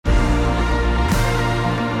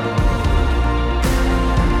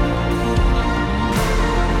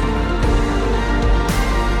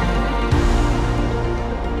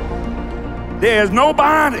There's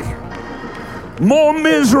nobody more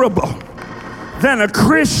miserable than a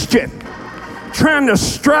Christian trying to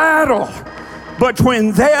straddle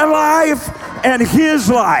between their life and his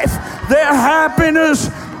life, their happiness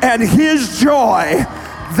and his joy,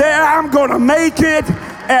 their I'm gonna make it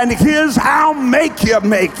and his I'll make you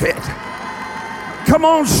make it. Come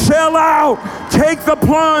on, sell out, take the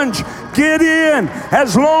plunge, get in.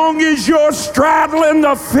 As long as you're straddling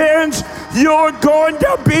the fence, you're going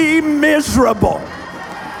to be miserable.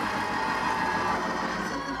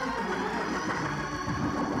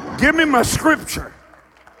 Give me my scripture.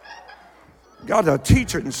 Got a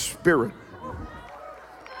teaching spirit.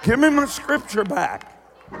 Give me my scripture back.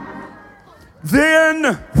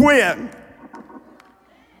 Then when?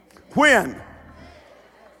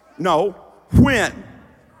 No, when?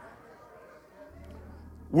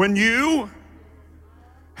 When you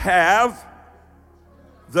have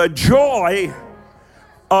the joy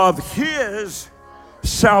of his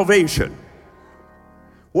salvation.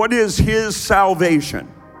 What is his salvation?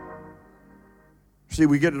 See,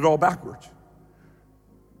 we get it all backwards.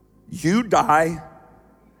 You die,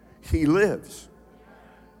 he lives.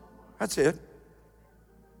 That's it.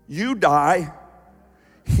 You die,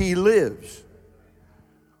 he lives.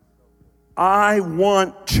 I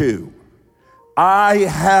want to. I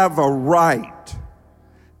have a right.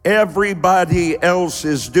 Everybody else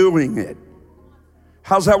is doing it.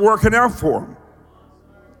 How's that working out for him?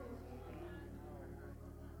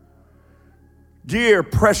 Dear,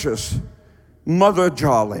 precious Mother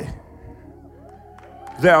Jolly,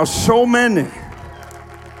 there are so many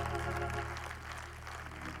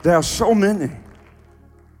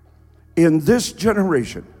in this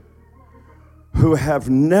generation who have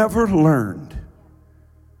never learned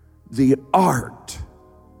the art,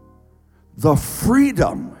 the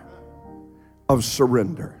freedom of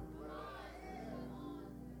surrender.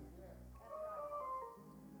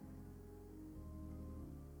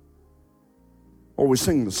 Or we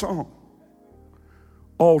sing the song,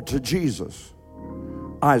 all to Jesus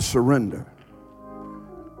I surrender.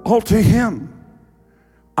 All to him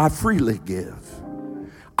I freely give.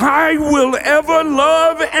 I will ever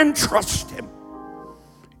love and trust him.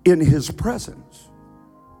 In his presence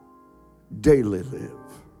daily live.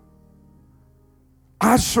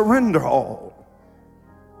 I surrender all.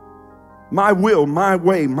 My will, my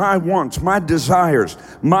way, my wants, my desires,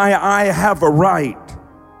 my I have a right.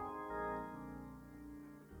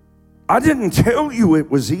 I didn't tell you it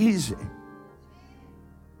was easy.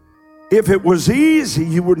 If it was easy,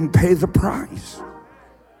 you wouldn't pay the price.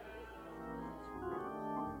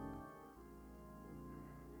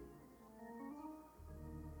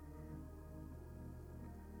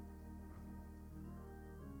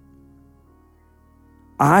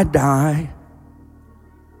 I die,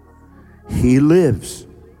 he lives.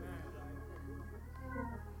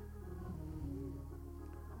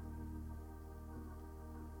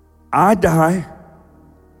 I die,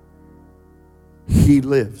 he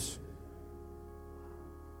lives.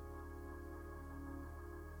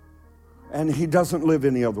 And he doesn't live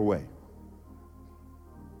any other way.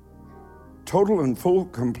 Total and full,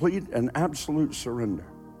 complete, and absolute surrender.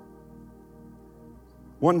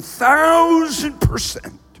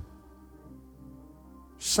 1,000%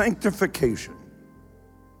 sanctification.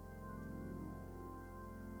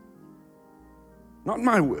 Not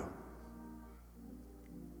my will,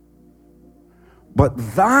 but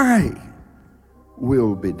thy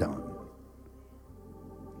will be done.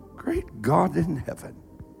 Great God in heaven.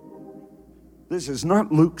 This is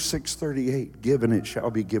not Luke 6:38, give and it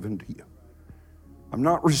shall be given to you. I'm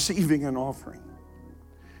not receiving an offering.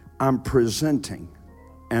 I'm presenting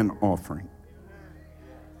an offering.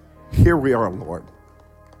 Here we are, Lord.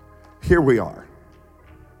 Here we are.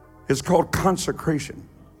 It's called consecration.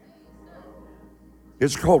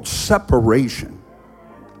 It's called separation.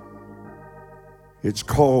 It's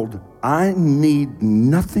called I need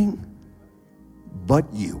nothing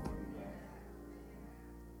but you.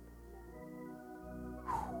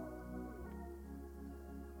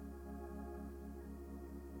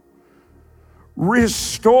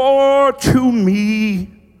 Restore to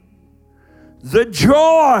me the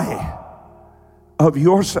joy of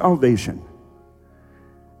your salvation.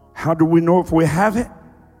 How do we know if we have it?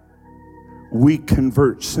 We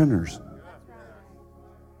convert sinners.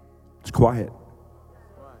 It's quiet.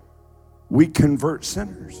 We convert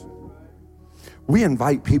sinners. We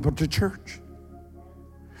invite people to church.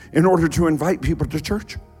 In order to invite people to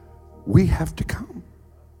church, we have to come.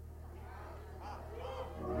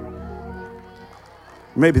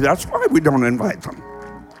 Maybe that's why we don't invite them.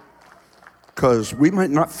 Because we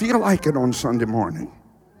might not feel like it on Sunday morning.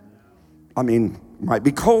 I mean, it might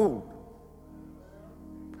be cold.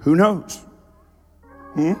 Who knows?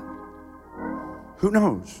 Who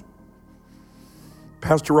knows?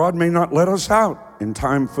 Pastor Rod may not let us out in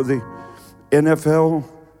time for the NFL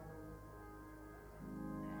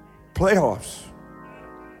playoffs.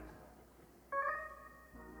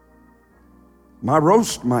 My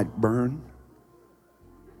roast might burn.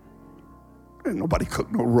 Ain't nobody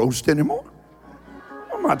cook no roast anymore.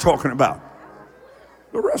 What am I talking about?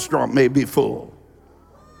 The restaurant may be full.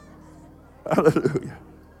 Hallelujah.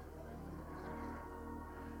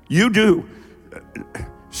 You do.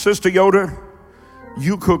 Sister Yoda,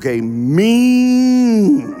 you cook a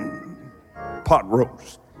mean pot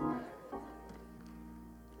roast.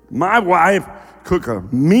 My wife cook a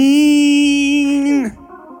mean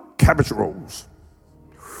cabbage rolls.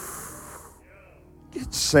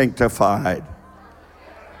 Get sanctified.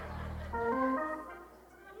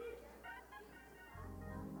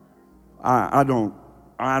 I don't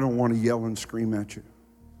want to yell and scream at you.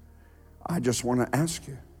 I just want to ask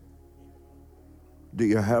you, do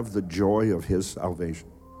you have the joy of his salvation?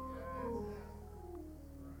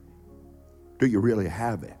 Do you really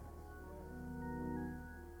have it?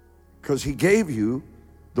 Because he gave you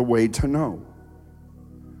the way to know.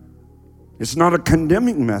 It's not a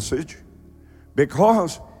condemning message,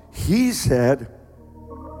 because he said,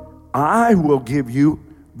 I will give you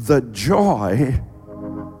the joy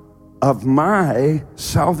of my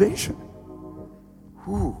salvation.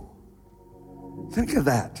 Whew. Think of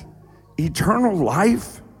that. Eternal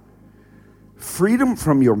life, freedom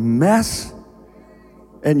from your mess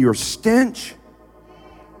and your stench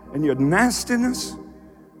and your nastiness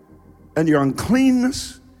and your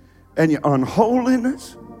uncleanness and your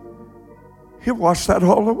unholiness. He'll wash that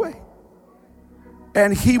all away.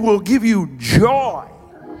 And he will give you joy.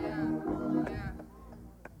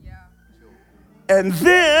 And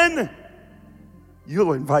then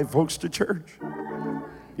you'll invite folks to church.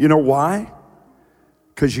 You know why?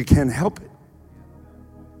 Because you can't help it.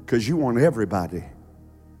 Because you want everybody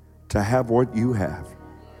to have what you have.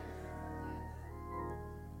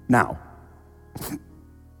 Now,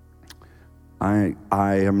 I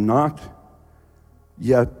have not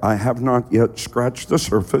yet scratched the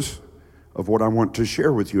surface of what I want to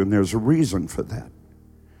share with you, and there's a reason for that.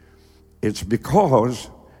 It's because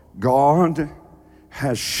God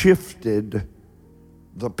has shifted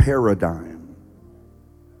the paradigm.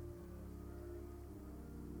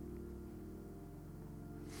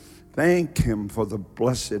 Thank him for the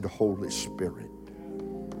blessed Holy Spirit.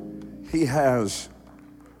 He has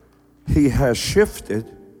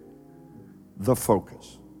shifted the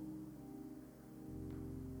focus.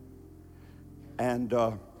 And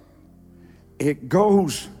it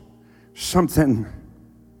goes something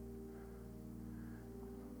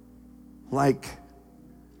like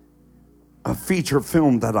a feature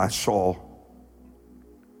film that I saw.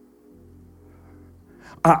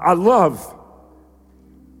 I love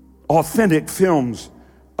authentic films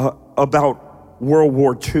about World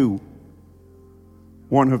War II.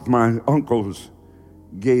 One of my uncles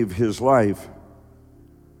gave his life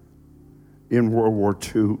in World War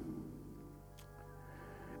II.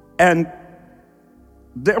 And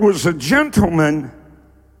there was a gentleman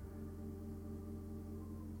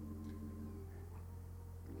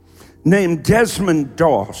named Desmond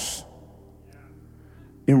Doss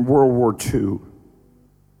in World War II.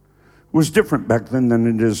 It was different back then than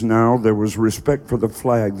it is now. There was respect for the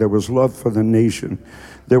flag. There was love for the nation.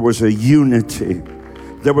 There was a unity.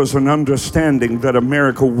 There was an understanding that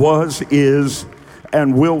America was, is,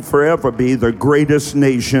 and will forever be the greatest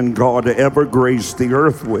nation God ever graced the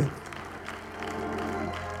earth with.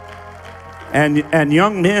 And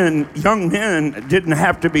young men didn't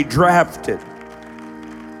have to be drafted.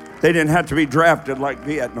 They didn't have to be drafted like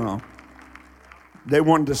Vietnam. They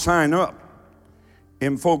wanted to sign up.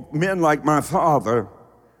 And men like my father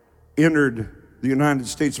entered the United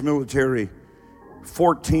States military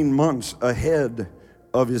 14 months ahead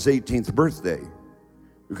of his 18th birthday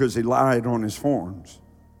because he lied on his forms.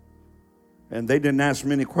 And they didn't ask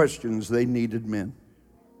many questions. They needed men.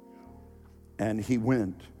 And he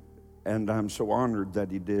went. And I'm so honored that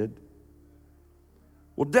he did.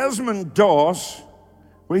 Well, Desmond Doss,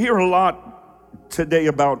 we hear a lot today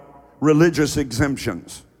about religious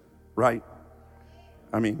exemptions, right?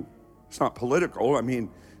 I mean, it's not political. I mean,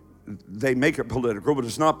 they make it political, but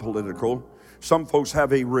it's not political. Some folks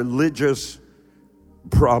have a religious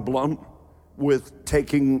problem with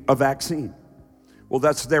taking a vaccine. Well,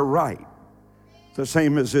 that's their right. The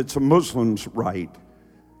same as it's a Muslim's right,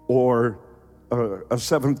 or a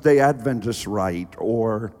Seventh-day Adventist right,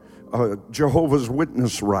 or a Jehovah's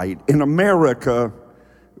Witness right. In America,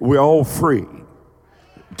 we're all free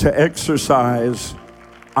to exercise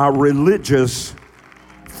our religious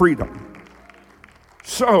freedom.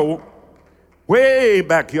 So, way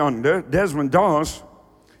back yonder, Desmond Doss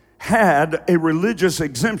had a religious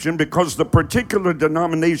exemption because the particular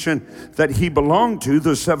denomination that he belonged to,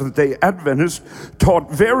 the Seventh-day Adventists,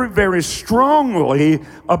 taught very, very strongly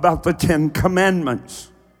about the Ten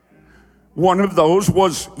Commandments. One of those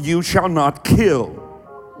was, you shall not kill.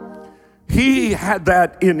 He had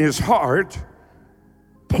that in his heart,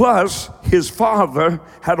 plus his father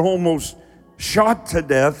had almost shot to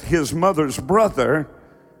death his mother's brother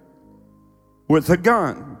with a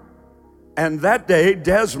gun. And that day,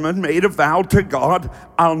 Desmond made a vow to God,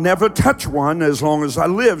 I'll never touch one as long as I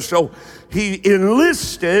live. So he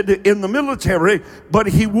enlisted in the military, but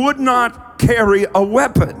he would not carry a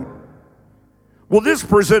weapon. Well, this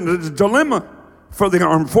presented a dilemma for the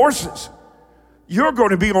armed forces. You're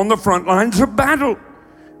going to be on the front lines of battle.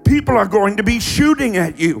 People are going to be shooting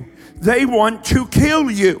at you. They want to kill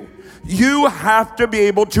you. You have to be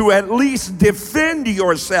able to at least defend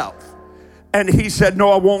yourself. And he said,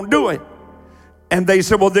 no, I won't do it. And they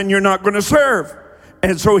said, well, then you're not going to serve.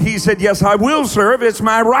 And so he said, yes, I will serve. It's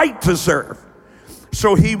my right to serve.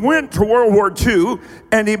 So he went to World War II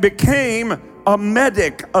and he became a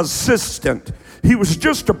medic assistant. He was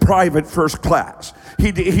just a private first class.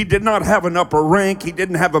 He did not have an upper rank. He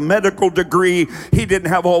didn't have a medical degree. He didn't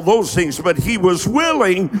have all those things, but he was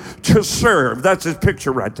willing to serve. That's his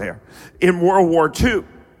picture right there in World War II.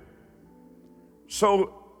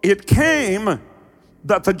 So it came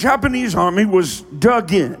that the Japanese army was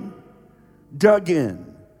dug in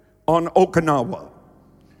on Okinawa.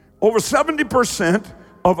 Over 70%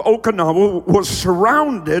 of Okinawa was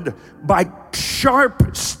surrounded by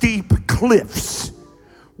sharp, steep cliffs,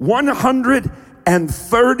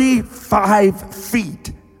 135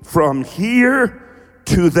 feet from here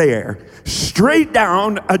to there, straight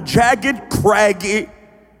down a jagged, craggy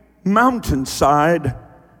mountainside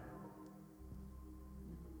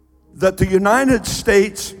that the United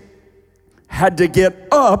States had to get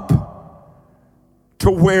up to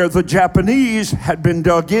where the Japanese had been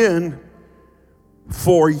dug in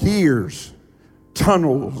for years.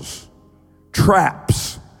 Tunnels,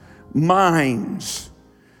 traps, mines,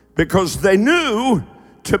 because they knew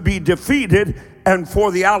to be defeated and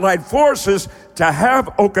for the Allied forces to have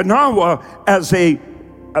Okinawa as a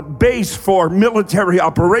base for military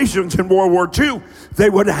operations in World War II, they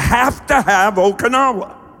would have to have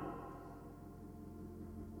Okinawa.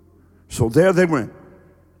 So there they went.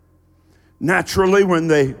 Naturally, when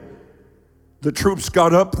the troops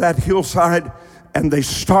got up that hillside and they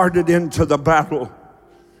started into the battle,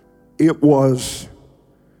 it was,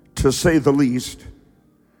 to say the least,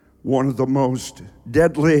 one of the most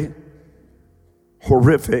deadly,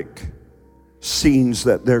 horrific scenes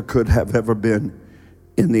that there could have ever been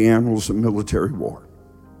in the annals of military war.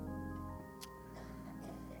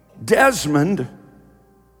 Desmond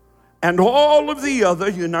and all of the other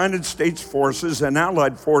United States forces and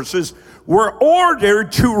Allied forces were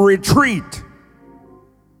ordered to retreat.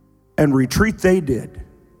 And retreat they did,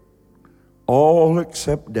 all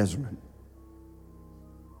except Desmond.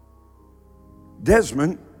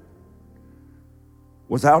 Desmond,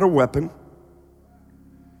 without a weapon,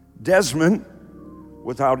 Desmond,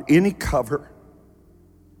 without any cover,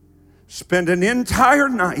 spent an entire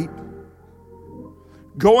night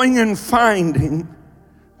going and finding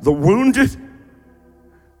the wounded,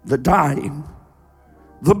 the dying,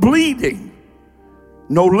 the bleeding,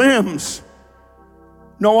 no limbs,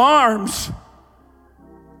 no arms,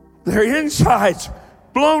 their insides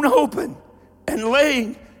blown open and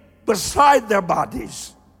laying beside their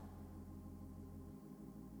bodies.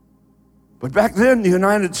 But back then, the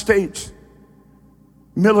United States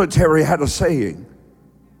military had a saying,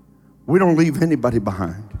 we don't leave anybody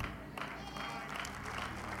behind.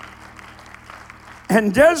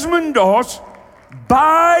 And Desmond Doss,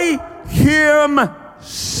 by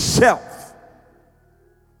himself,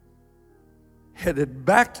 headed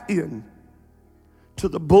back in to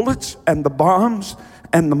the bullets and the bombs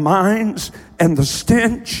and the mines and the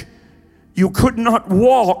stench. You could not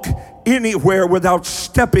walk anywhere without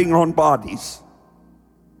stepping on bodies.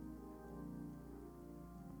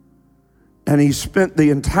 And he spent the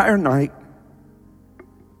entire night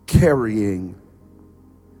carrying.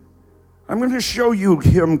 I'm going to show you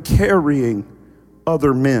him carrying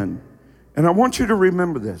other men. And I want you to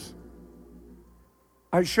remember this.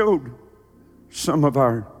 I showed some of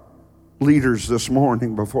our leaders this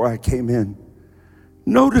morning before I came in.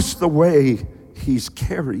 Notice the way he's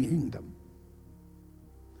carrying them.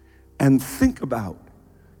 And think about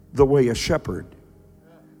the way a shepherd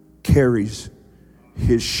carries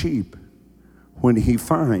his sheep when he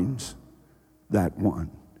finds that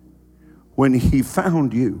one. when he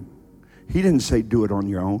found you, he didn't say do it on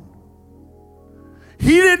your own.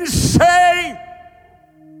 He didn't say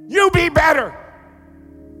you be better.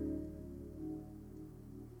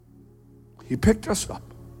 He picked us up,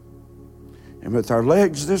 and with our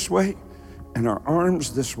legs this way and our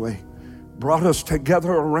arms this way, brought us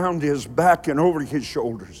together around his back and over his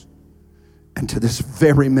shoulders. And to this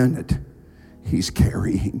very minute, he's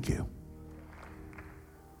carrying you.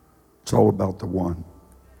 It's all about the one.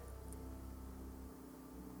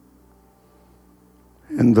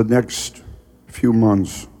 In the next few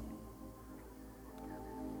months,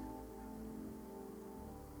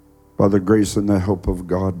 by the grace and the help of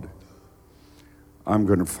God, I'm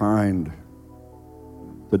going to find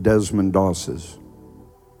the Desmond Dosses.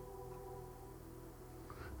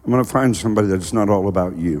 I'm going to find somebody that's not all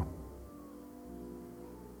about you.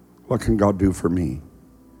 What can God do for me?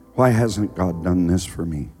 Why hasn't God done this for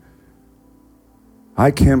me?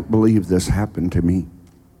 I can't believe this happened to me.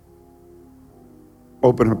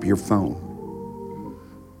 Open up your phone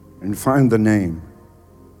and find the name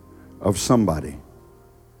of somebody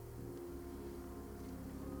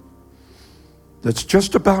that's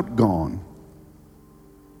just about gone.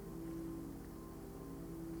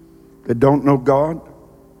 They don't know God.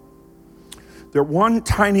 They're one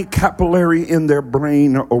tiny capillary in their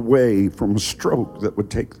brain away from a stroke that would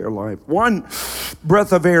take their life. One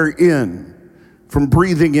breath of air in from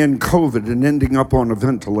breathing in COVID and ending up on a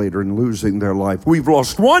ventilator and losing their life. We've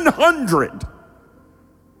lost 100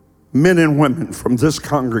 men and women from this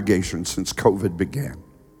congregation since COVID began.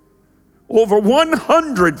 Over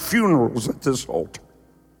 100 funerals at this altar.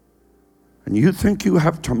 And you think you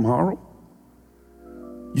have tomorrow?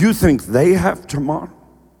 You think they have tomorrow?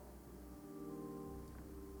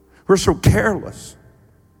 We're so careless.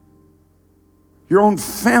 Your own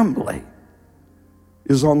family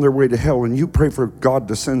is on their way to hell, and you pray for God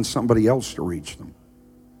to send somebody else to reach them.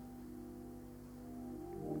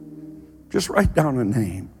 Just write down a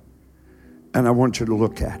name, and I want you to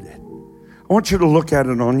look at it. I want you to look at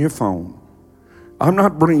it on your phone. I'm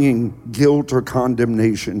not bringing guilt or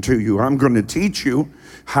condemnation to you. I'm going to teach you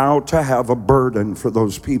how to have a burden for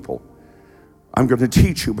those people. I'm going to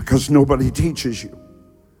teach you because nobody teaches you.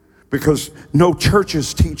 Because no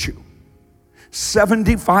churches teach you.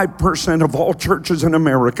 75% of all churches in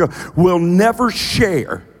America will never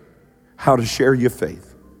share how to share your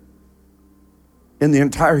faith. In the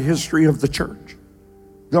entire history of the church,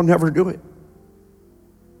 they'll never do it.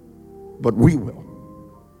 But we will.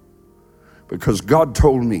 Because God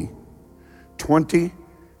told me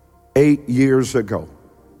 28 years ago,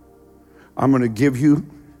 I'm going to give you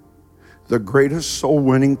the greatest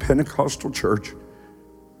soul-winning Pentecostal church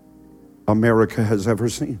America has ever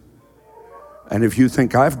seen. And if you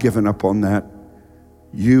think I've given up on that,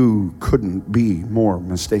 you couldn't be more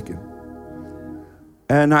mistaken.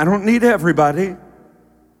 And I don't need everybody.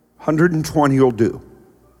 120 will do.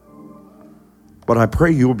 But I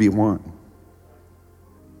pray you'll be one.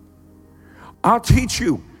 I'll teach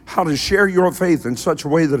you how to share your faith in such a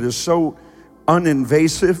way that is so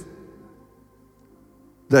uninvasive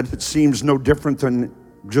that it seems no different than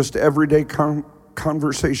just everyday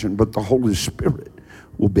conversation, but the Holy Spirit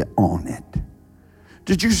will be on it.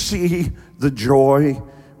 Did you see the joy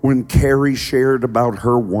when Carrie shared about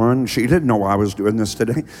her one? She didn't know I was doing this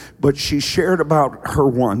today, but she shared about her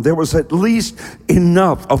one. There was at least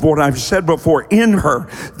enough of what I've said before in her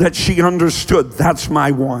that she understood that's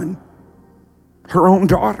my one. Her own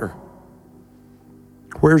daughter.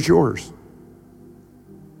 Where's yours?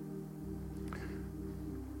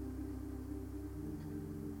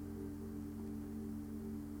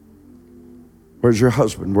 Where's your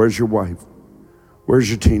husband? Where's your wife? Where's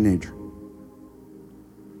your teenager?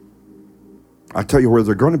 I tell you where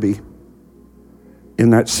they're going to be. In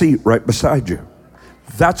that seat right beside you.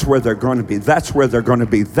 That's where they're going to be. That's where they're going to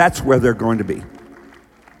be. That's where they're going to be.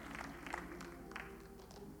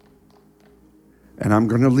 And I'm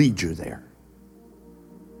going to lead you there.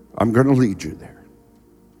 I'm going to lead you there.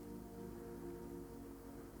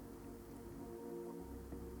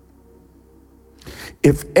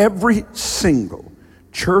 If every single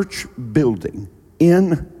church building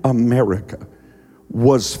in America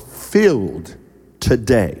was filled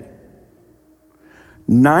today,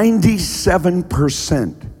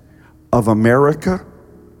 97% of America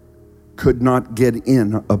could not get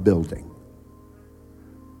in a building.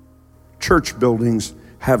 Church buildings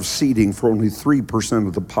have seating for only 3%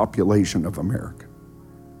 of the population of America.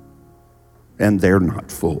 And they're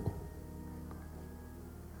not full.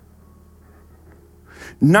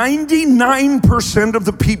 99% of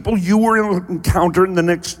the people you will encounter in the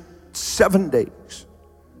next 7 days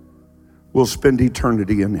will spend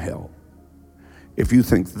eternity in hell. If you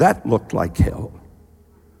think that looked like hell,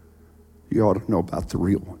 you ought to know about the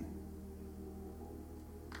real one.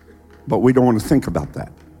 But we don't want to think about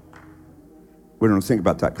that. We don't want to think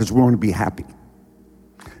about that because we want to be happy.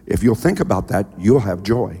 If you'll think about that, you'll have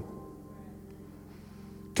joy.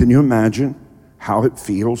 Can you imagine how it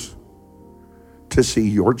feels to see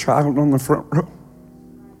your child on the front row?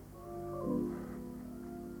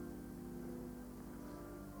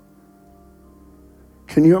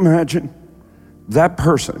 Can you imagine that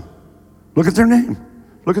person? Look at their name.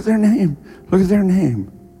 Look at their name. Look at their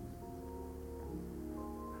name.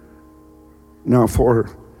 Now,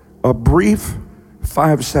 for a brief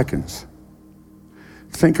 5 seconds,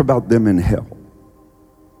 think about them in hell.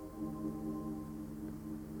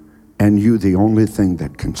 And you, the only thing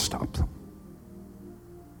that can stop them.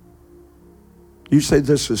 You say,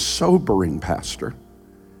 this is sobering, Pastor.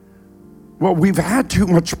 Well, we've had too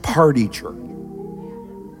much party church.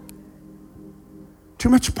 Too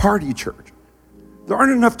much party church. There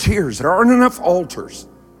aren't enough tears. There aren't enough altars.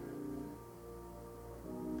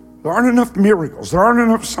 There aren't enough miracles. There aren't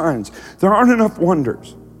enough signs. There aren't enough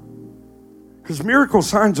wonders. Because miracles,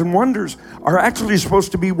 signs, and wonders are actually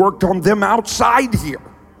supposed to be worked on them outside here.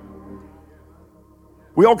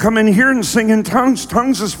 We all come in here and sing in tongues.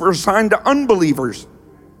 Tongues is for a sign to unbelievers.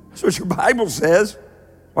 That's what your Bible says.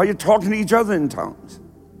 Why are you talking to each other in tongues?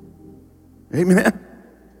 Amen?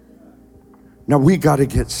 Now we got to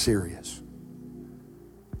get serious.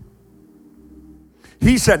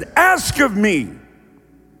 He said, ask of me,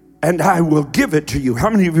 and I will give it to you. How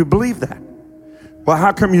many of you believe that? Well,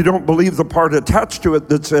 how come you don't believe the part attached to it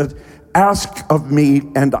that said, ask of me,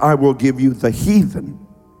 and I will give you the heathen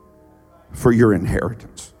for your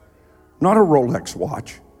inheritance? Not a Rolex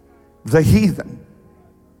watch, the heathen.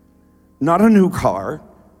 Not a new car,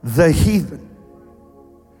 the heathen.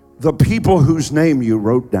 The people whose name you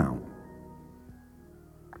wrote down.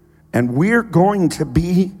 And we're going to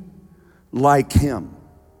be like him.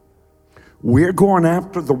 We're going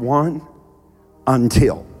after the one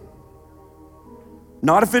until.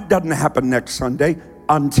 Not if it doesn't happen next Sunday,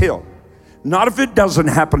 until. Not if it doesn't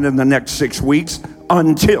happen in the next 6 weeks,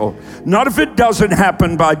 until. Not if it doesn't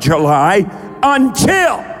happen by July,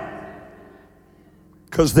 until.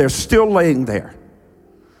 Because they're still laying there.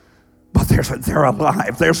 But they're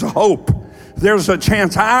alive. There's a hope. There's a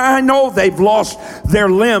chance. I know they've lost their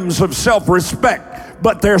limbs of self-respect,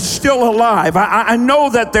 but they're still alive. I know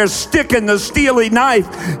that they're sticking the steely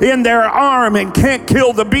knife in their arm and can't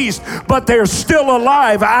kill the beast, but they're still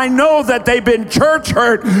alive. I know that they've been church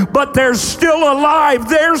hurt, but they're still alive.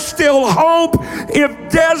 There's still hope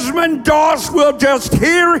if Desmond Doss will just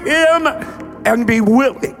hear him and be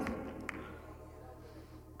willing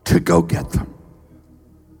to go get them.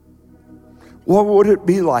 What would it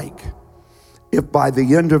be like if by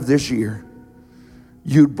the end of this year,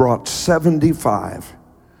 you'd brought 75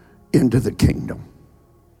 into the kingdom?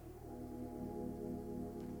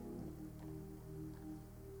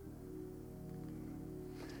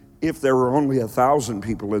 If there were only 1,000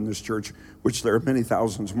 people in this church, which there are many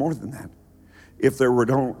thousands more than that, if there were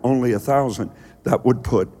only 1,000, that would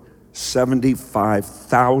put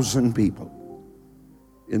 75,000 people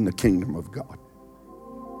in the kingdom of God.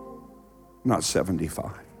 Not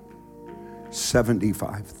 75.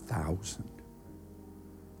 75,000.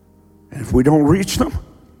 And if we don't reach them,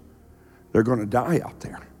 they're going to die out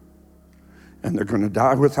there. And they're going to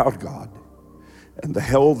die without God. And the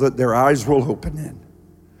hell that their eyes will open in,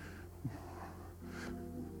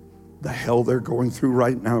 the hell they're going through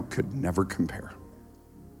right now could never compare.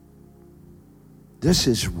 This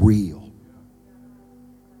is real.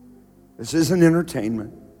 This isn't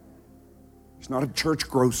entertainment. It's not a church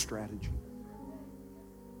growth strategy.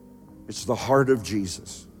 It's the heart of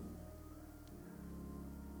Jesus.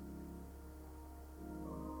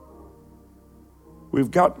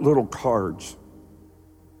 We've got little cards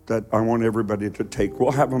that I want everybody to take.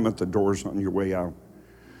 We'll have them at the doors on your way out.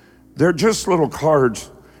 They're just little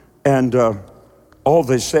cards, and all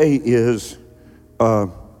they say is,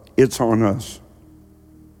 it's on us.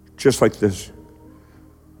 Just like this.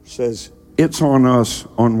 It says, it's on us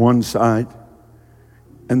on one side.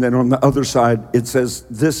 And then on the other side, it says,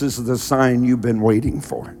 this is the sign you've been waiting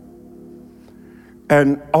for.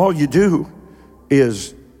 And all you do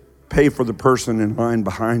is pay for the person in line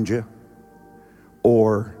behind you,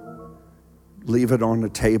 or leave it on the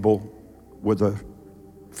table with a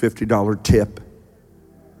 $50 tip.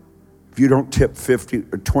 If you don't tip 50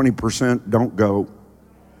 or 20%, don't go.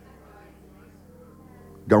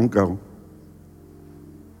 Don't go.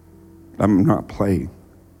 I'm not playing.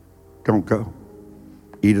 Don't go.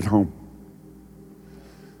 Eat at home.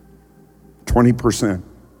 20%.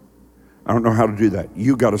 I don't know how to do that.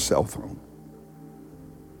 You got a cell phone.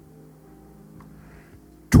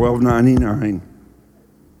 $12.99,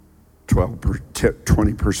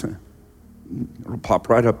 20%. It'll pop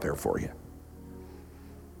right up there for you.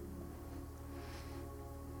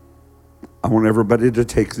 I want everybody to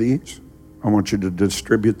take these. I want you to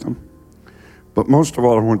distribute them. But most of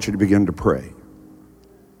all, I want you to begin to pray.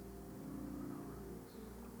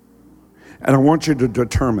 And I want you to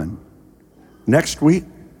determine, next week,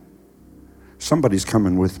 somebody's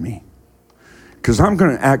coming with me. Because I'm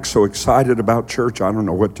going to act so excited about church, I don't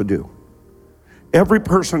know what to do. Every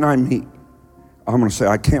person I meet, I'm going to say,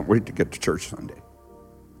 I can't wait to get to church Sunday.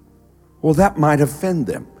 Well, that might offend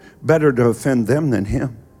them. Better to offend them than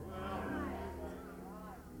him.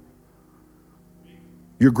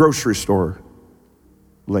 Your grocery store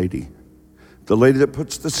lady, the lady that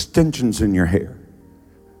puts the extensions in your hair,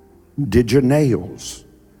 did your nails.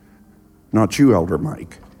 Not you, Elder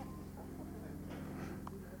Mike.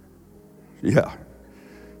 Yeah.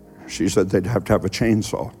 She said they'd have to have a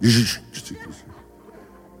chainsaw.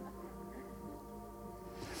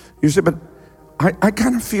 You said, but I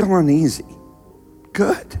kind of feel uneasy.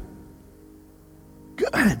 Good.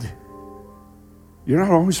 Good. You're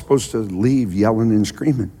not always supposed to leave yelling and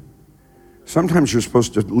screaming. Sometimes you're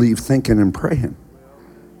supposed to leave thinking and praying.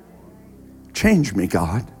 Change me,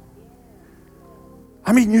 God.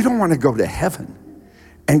 I mean, you don't want to go to heaven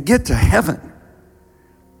and get to heaven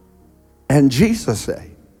and Jesus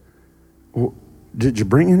say, well, did you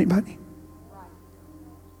bring anybody?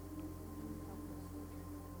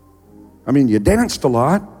 I mean, you danced a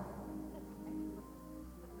lot.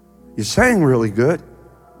 You sang really good.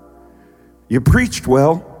 You preached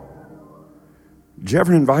well. Did you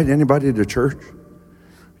ever invite anybody to church?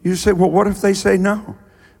 You say, well, what if they say no?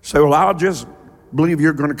 Say, well, I'll just believe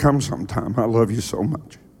you're going to come sometime. I love you so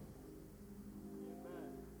much.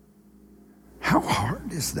 How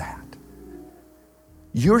hard is that?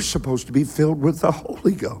 You're supposed to be filled with the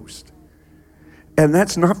Holy Ghost. And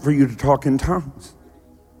that's not for you to talk in tongues.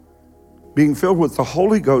 Being filled with the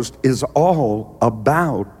Holy Ghost is all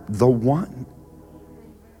about the one.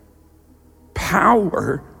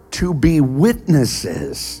 Power to be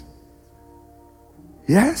witnesses.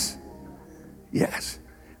 Yes? Yes.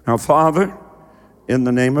 Now, Father, in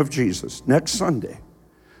the name of Jesus, next Sunday,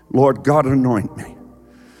 Lord God, anoint me.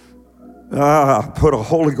 Put a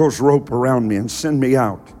Holy Ghost rope around me and send me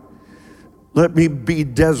out. Let me be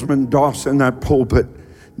Desmond Doss in that pulpit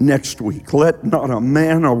next week. Let not a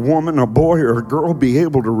man, a woman, a boy, or a girl be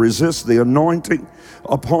able to resist the anointing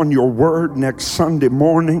upon your word next Sunday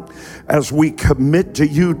morning as we commit to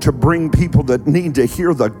you to bring people that need to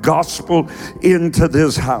hear the gospel into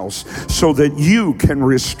this house so that you can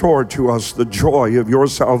restore to us the joy of your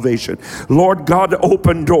salvation. Lord God,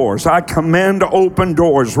 open doors. I command open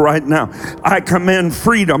doors right now. I command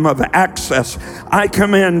freedom of access. I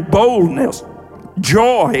command boldness,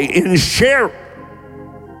 joy in sharing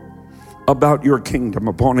about your kingdom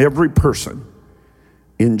upon every person.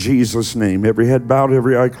 In Jesus' name, every head bowed,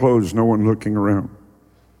 every eye closed, no one looking around.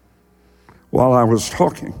 While I was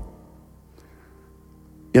talking,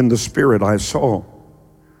 in the spirit, I saw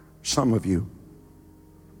some of you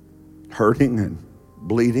hurting and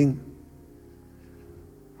bleeding,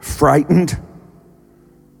 frightened,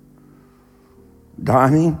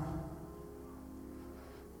 dying,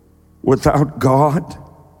 without God.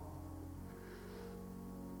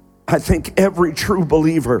 I think every true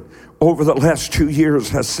believer over the last 2 years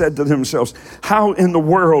has said to themselves, how in the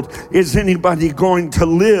world is anybody going to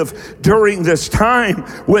live during this time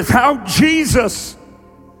without Jesus?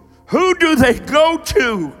 Who do they go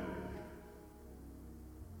to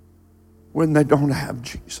when they don't have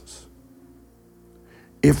Jesus?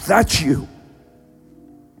 If that's you,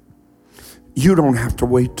 you don't have to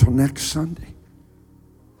wait till next Sunday.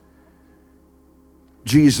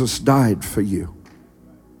 Jesus died for you.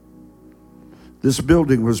 This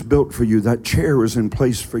building was built for you. That chair is in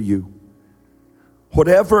place for you.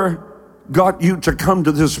 Whatever got you to come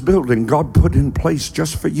to this building, God put in place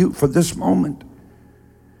just for you, for this moment.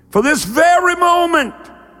 For this very moment.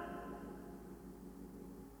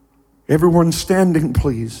 Everyone standing,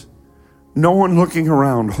 please. No one looking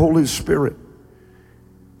around. Holy Spirit,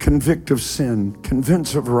 convict of sin,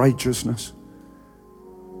 convince of righteousness.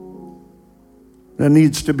 There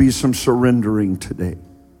needs to be some surrendering today.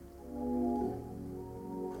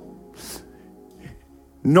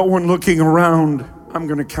 No one looking around. I'm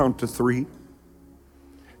going to count to 3.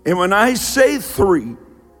 And when I say 3,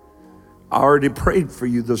 I already prayed for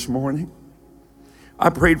you this morning.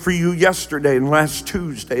 I prayed for you yesterday and last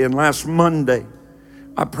Tuesday and last Monday.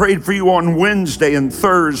 I prayed for you on Wednesday and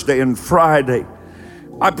Thursday and Friday.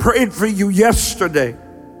 I prayed for you yesterday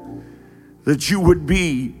that you would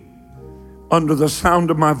be under the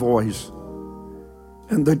sound of my voice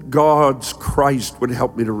and that God's Christ would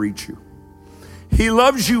help me to reach you. He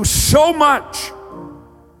loves you so much.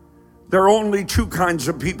 There are only two kinds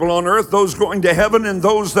of people on earth, those going to heaven and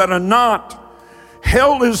those that are not.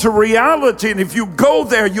 Hell is a reality, and if you go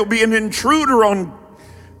there, you'll be an intruder on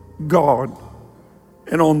God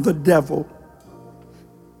and on the devil.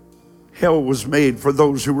 Hell was made for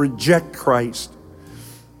those who reject Christ,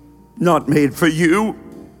 not made for you.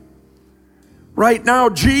 Right now,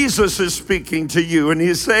 Jesus is speaking to you, and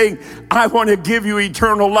he's saying, I want to give you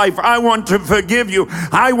eternal life. I want to forgive you.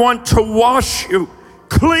 I want to wash you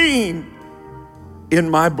clean in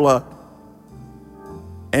my blood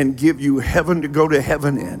and give you heaven to go to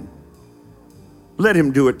heaven in. Let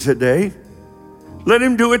him do it today. Let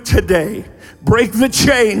him do it today. Break the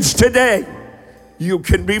chains today. You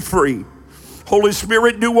can be free. Holy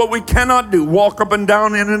Spirit, do what we cannot do. Walk up and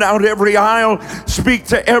down, in and out every aisle. Speak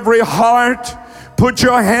to every heart. Put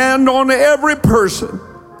your hand on every person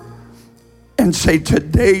and say,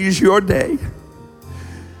 today's your day.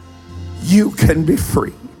 You can be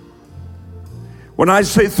free. When I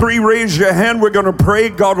say 3, raise your hand. We're going to pray.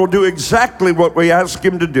 God will do exactly what we ask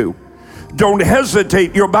him to do. Don't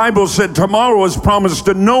hesitate. Your Bible said tomorrow is promised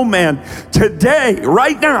to no man. Today,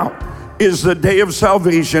 right now, is the day of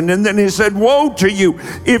salvation. And then he said, woe to you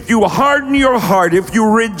if you harden your heart, if you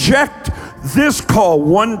reject this call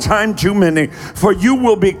one time too many, for you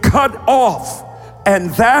will be cut off,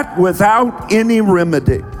 and that without any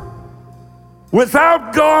remedy.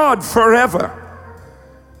 Without God forever.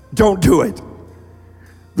 Don't do it.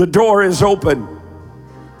 The door is open.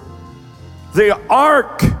 The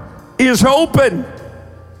ark is open.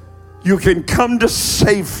 You can come to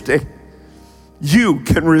safety. You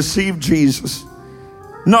can receive Jesus.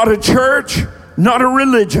 Not a church, not a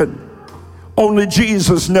religion. Only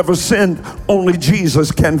Jesus never sinned. Only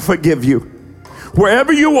Jesus can forgive you.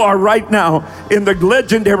 Wherever you are right now in the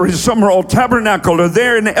legendary Summerall Tabernacle, or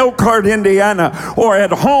there in Elkhart, Indiana, or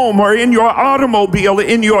at home, or in your automobile,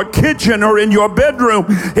 in your kitchen, or in your bedroom,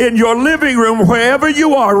 in your living room, wherever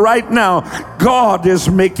you are right now, God is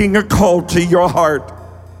making a call to your heart.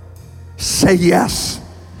 Say yes.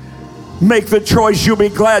 Make the choice you'll be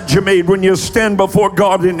glad you made when you stand before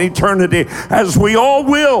God in eternity, as we all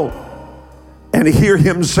will, and hear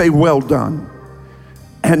him say, well done,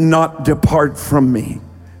 and not depart from me.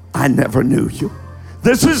 I never knew you.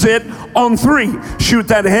 This is it. On 3, shoot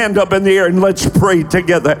that hand up in the air and let's pray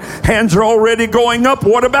together. Hands are already going up.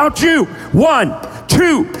 What about you? 1,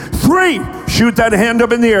 2, 3. Shoot that hand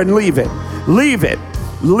up in the air and leave it. Leave it.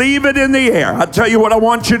 Leave it in the air. I'll tell you what I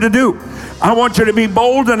want you to do. I want you to be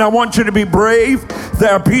bold and I want you to be brave.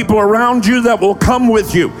 There are people around you that will come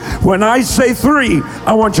with you. When I say 3,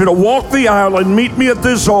 I want you to walk the aisle and meet me at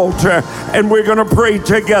this altar, and we're going to pray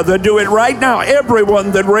together. Do it right now.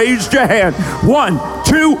 Everyone that raised your hand. 1,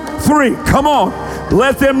 2, 3. Come on.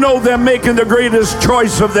 Let them know they're making the greatest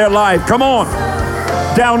choice of their life. Come on.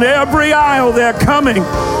 Down every aisle they're coming.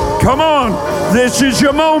 Come on. This is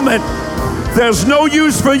your moment. There's no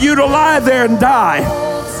use for you to lie there and die.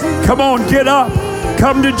 Come on, get up.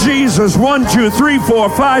 Come to Jesus. 1, 2, 3, 4,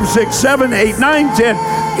 5, 6, 7, 8, 9, 10.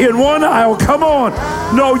 In one aisle. Come on.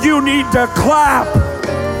 No, you need to clap.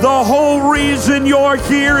 The whole reason you're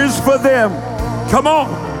here is for them. Come on.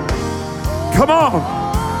 Come on.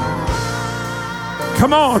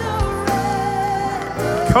 Come on.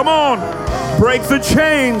 Come on. Break the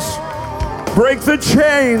chains. Break the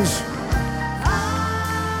chains.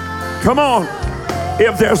 Come on.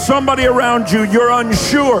 If there's somebody around you, you're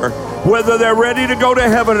unsure whether they're ready to go to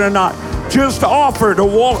heaven or not, just offer to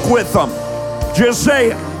walk with them. Just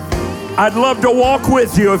say, I'd love to walk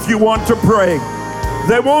with you if you want to pray.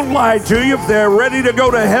 They won't lie to you. If they're ready to go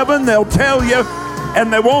to heaven, they'll tell you,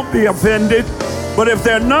 and they won't be offended. But if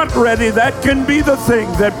they're not ready, that can be the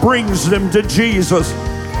thing that brings them to Jesus.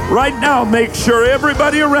 Right now, make sure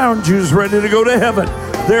everybody around you is ready to go to heaven.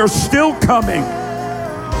 They're still coming.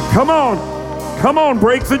 Come on. Come on,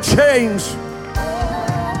 break the chains.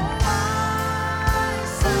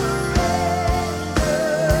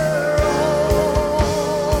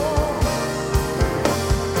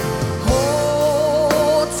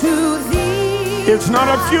 It's not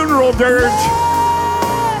a funeral dirge.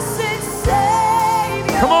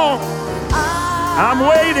 Come on. I'm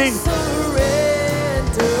waiting.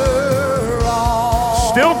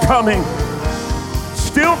 Still coming.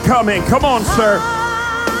 Still coming. Come on, sir.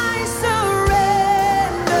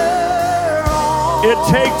 It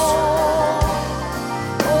takes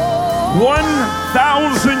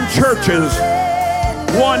 1,000 churches,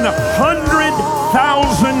 100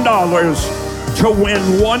 $1,000 to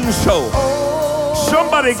win one soul.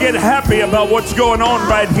 Somebody get happy about what's going on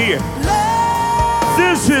right here.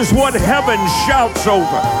 This is what heaven shouts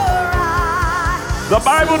over. The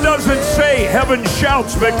Bible doesn't say heaven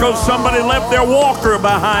shouts because somebody left their walker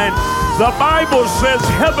behind. The Bible says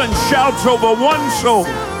heaven shouts over one soul.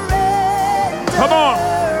 Come on.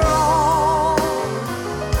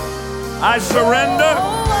 I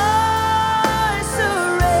surrender.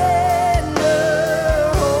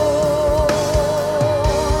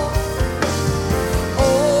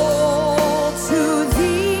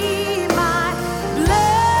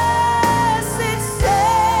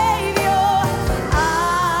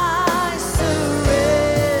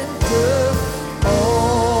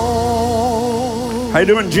 How you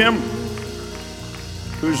doing, Jim?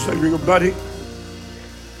 Who's your buddy?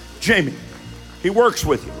 Jamie. He works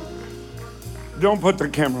with you. Don't put the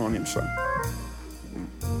camera on him, son.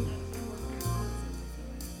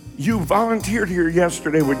 You volunteered here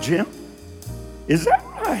yesterday with Jim? Is that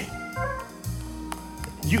right?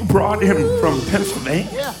 You brought him from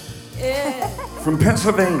Pennsylvania? Yeah. From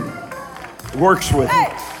Pennsylvania. Works with you.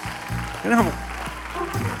 You know,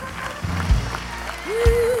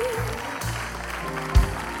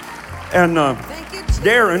 and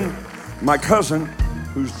Darren, my cousin,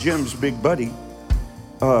 who's Jim's big buddy,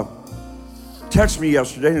 texted me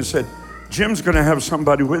yesterday and said, Jim's going to have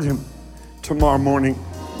somebody with him tomorrow morning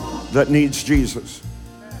that needs Jesus.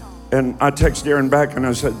 And I texted Darren back and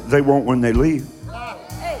I said, they won't when they leave.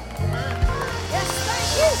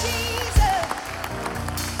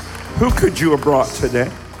 Who could you have brought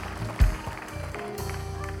today?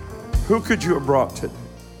 Who could you have brought today?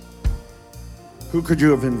 Who could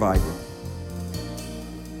you have invited?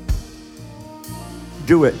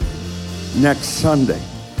 Do it next Sunday.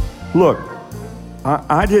 Look,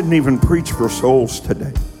 I didn't even preach for souls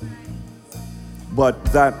today, but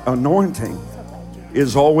that anointing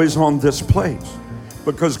is always on this place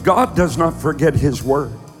because God does not forget his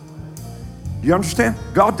word. You understand?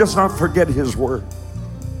 God does not forget his word.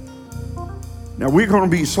 Now we're going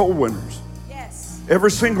to be soul winners. Yes.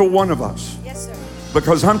 Every single one of us. Yes, sir.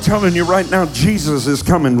 Because I'm telling you right now, Jesus is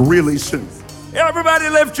coming really soon. Everybody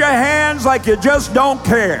lift your hands like you just don't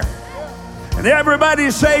care. And everybody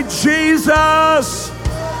say, Jesus,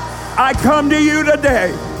 I come to you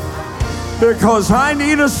today because I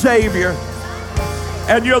need a Savior.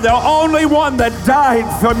 And you're the only one that died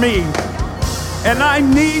for me. And I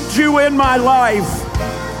need you in my life.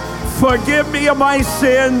 Forgive me of my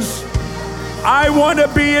sins. I want to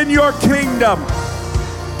be in your kingdom.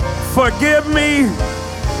 Forgive me.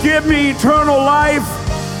 Give me eternal life.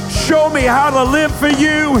 Show me how to live for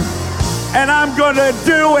you. And I'm going to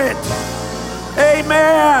do it.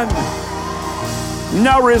 Amen.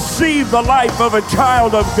 Now receive the life of a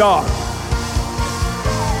child of God.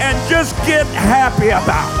 And just get happy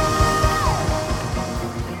about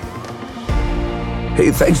it.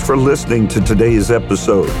 Hey, thanks for listening to today's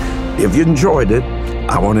episode. If you enjoyed it,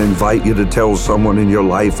 I want to invite you to tell someone in your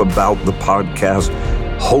life about the podcast.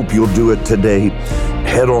 Hope you'll do it today.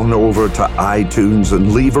 Head on over to iTunes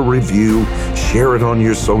and leave a review. Share it on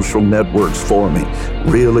your social networks for me.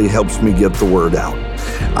 Really helps me get the word out.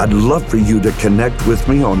 I'd love for you to connect with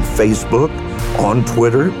me on Facebook, on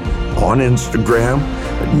Twitter, on Instagram.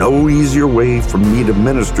 No easier way for me to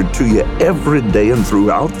minister to you every day and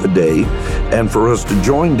throughout the day, and for us to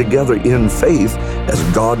join together in faith as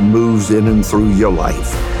God moves in and through your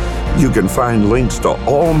life. You can find links to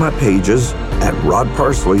all my pages at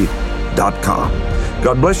rodparsley.com.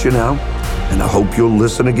 God bless you now, and I hope you'll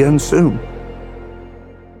listen again soon.